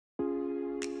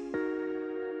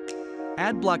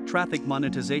Adblock traffic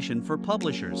monetization for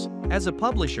publishers. As a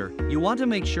publisher, you want to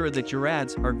make sure that your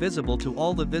ads are visible to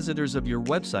all the visitors of your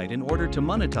website in order to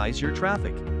monetize your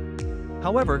traffic.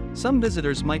 However, some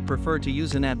visitors might prefer to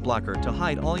use an ad blocker to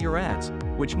hide all your ads,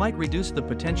 which might reduce the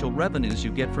potential revenues you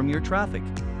get from your traffic.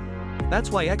 That's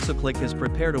why Exoclick has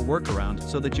prepared a workaround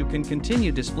so that you can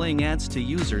continue displaying ads to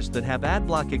users that have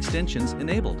Adblock extensions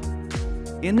enabled.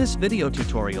 In this video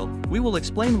tutorial, we will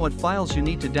explain what files you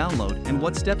need to download and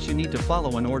what steps you need to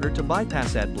follow in order to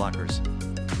bypass ad blockers.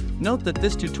 Note that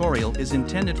this tutorial is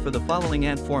intended for the following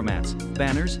ad formats: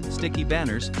 banners, sticky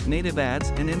banners, native ads,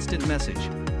 and instant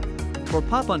message. For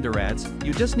pop-under ads,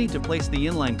 you just need to place the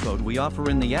inline code we offer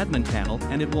in the admin panel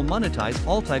and it will monetize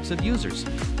all types of users.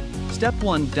 Step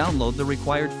 1. Download the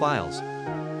required files.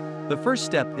 The first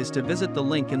step is to visit the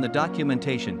link in the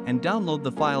documentation and download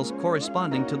the files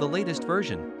corresponding to the latest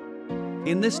version.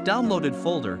 In this downloaded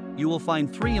folder, you will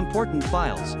find 3 important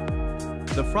files: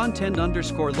 the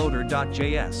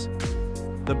frontend_loader.js,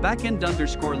 the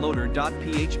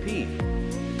backend_loader.php,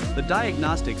 the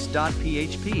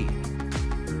diagnostics.php.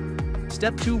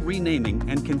 Step 2. Renaming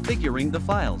and configuring the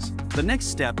files. The next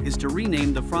step is to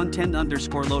rename the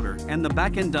frontend_loader and the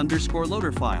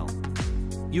backend_loader file.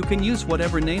 You can use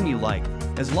whatever name you like,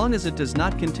 as long as it does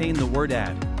not contain the word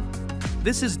ad.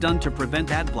 This is done to prevent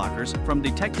ad blockers from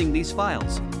detecting these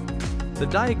files. The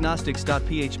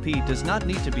diagnostics.php does not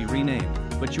need to be renamed,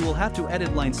 but you will have to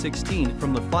edit line 16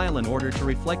 from the file in order to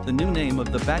reflect the new name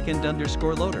of the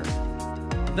backend_loader.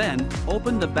 Then,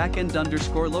 open the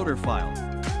backend_loader file.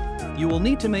 You will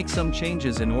need to make some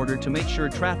changes in order to make sure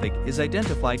traffic is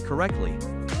identified correctly.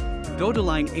 Go to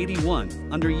line 81,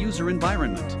 under User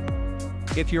Environment.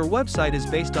 If your website is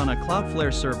based on a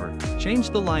Cloudflare server,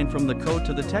 change the line from the code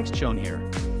to the text shown here.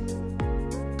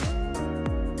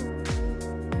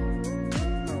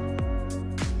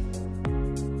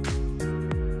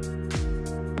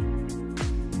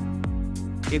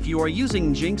 If you are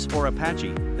using Jinx or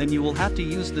Apache, then you will have to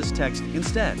use this text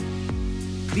instead.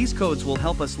 These codes will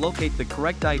help us locate the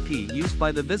correct IP used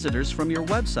by the visitors from your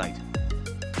website.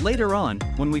 Later on,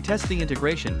 when we test the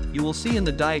integration, you will see in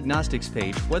the diagnostics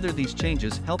page whether these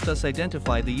changes helped us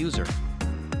identify the user.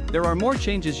 There are more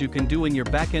changes you can do in your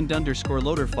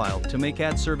backend_loader file to make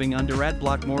ad serving under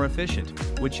Adblock more efficient,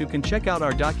 which you can check out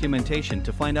our documentation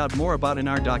to find out more about in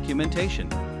our documentation.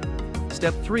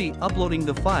 Step 3. Uploading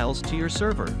the files to your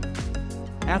server.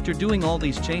 After doing all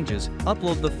these changes,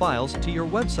 upload the files to your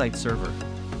website server.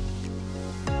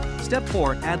 Step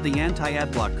 4. Add the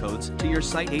anti-adblock codes to your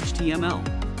site HTML.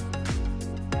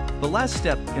 The last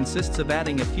step consists of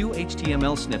adding a few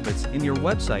HTML snippets in your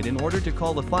website in order to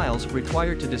call the files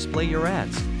required to display your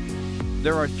ads.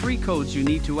 There are 3 codes you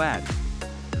need to add.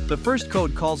 The first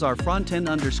code calls our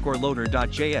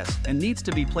frontend_loader.js and needs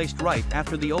to be placed right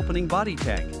after the opening body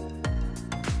tag.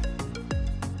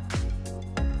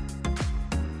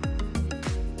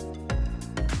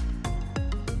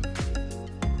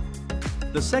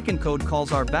 The second code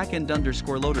calls our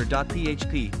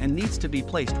backend_loader.php and needs to be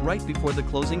placed right before the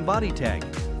closing body tag.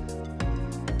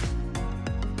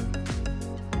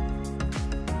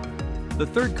 The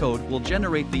third code will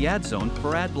generate the ad zone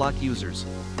for Adblock users.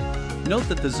 Note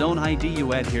that the zone ID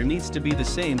you add here needs to be the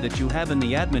same that you have in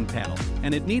the admin panel,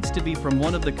 and it needs to be from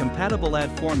one of the compatible ad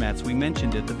formats we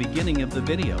mentioned at the beginning of the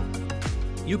video.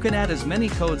 You can add as many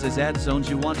codes as ad zones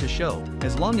you want to show,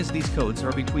 as long as these codes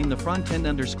are between the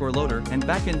frontend_loader and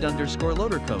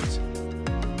backend_loader codes.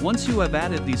 Once you have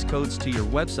added these codes to your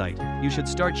website, you should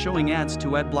start showing ads to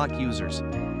Adblock users.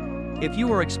 If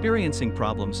you are experiencing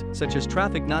problems, such as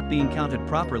traffic not being counted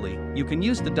properly, you can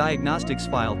use the diagnostics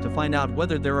file to find out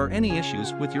whether there are any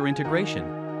issues with your integration.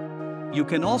 You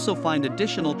can also find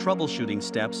additional troubleshooting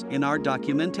steps in our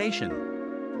documentation.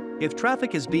 If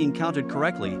traffic is being counted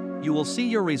correctly, you will see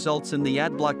your results in the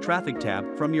Adblock Traffic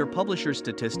tab from your publisher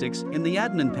statistics in the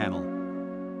admin panel.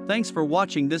 Thanks for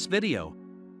watching this video.